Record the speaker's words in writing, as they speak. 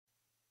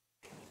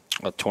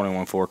A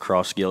 21-4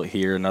 cross gilt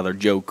here. Another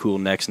Joe Cool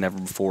Next Never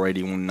Before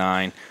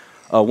 81-9.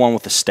 One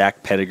with a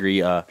stacked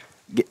pedigree.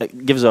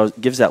 Gives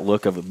that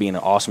look of it being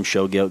an awesome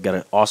show gilt. Got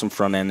an awesome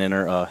front end in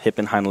her. Hip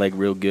and hind leg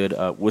real good.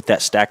 With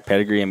that stacked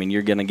pedigree, I mean,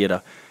 you're going to get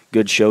a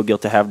good show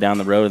gilt to have down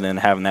the road, and then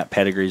having that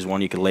pedigree is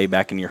one you could lay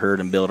back in your herd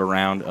and build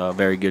around. A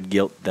very good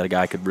gilt that a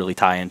guy could really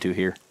tie into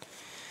here.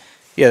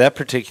 Yeah, that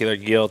particular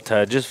gilt,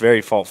 just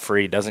very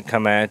fault-free. Doesn't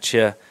come at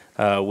you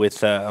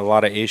with a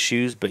lot of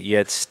issues, but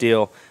yet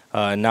still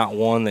not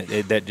one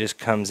that just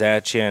comes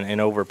at you and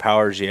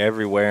overpowers you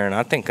everywhere. And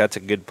I think that's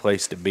a good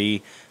place to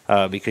be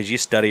because you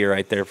study her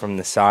right there from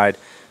the side.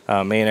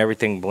 Man,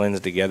 everything blends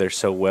together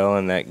so well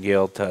in that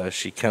gilt.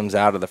 She comes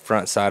out of the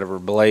front side of her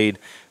blade,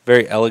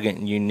 very elegant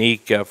and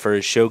unique for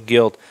a show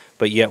gilt,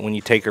 but yet when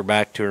you take her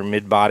back to her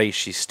mid-body,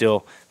 she's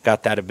still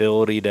got that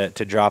ability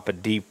to drop a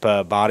deep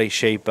body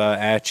shape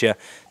at you.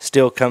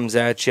 Still comes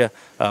at you,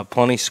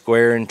 plenty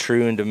square and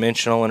true and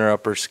dimensional in her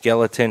upper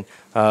skeleton,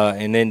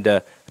 and then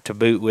to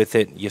boot with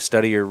it, you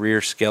study her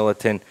rear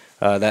skeleton.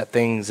 That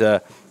thing's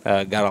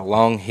got a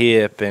long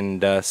hip,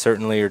 and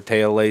certainly her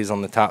tail lays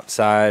on the top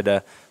side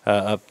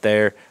up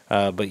there,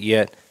 but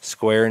yet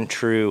square and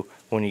true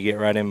when you get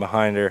right in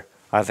behind her.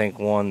 I think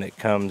one that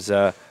comes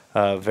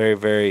very,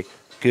 very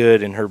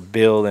good in her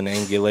build and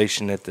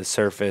angulation at the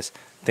surface.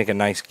 I think a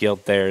nice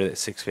gilt there that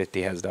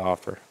 650 has to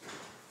offer.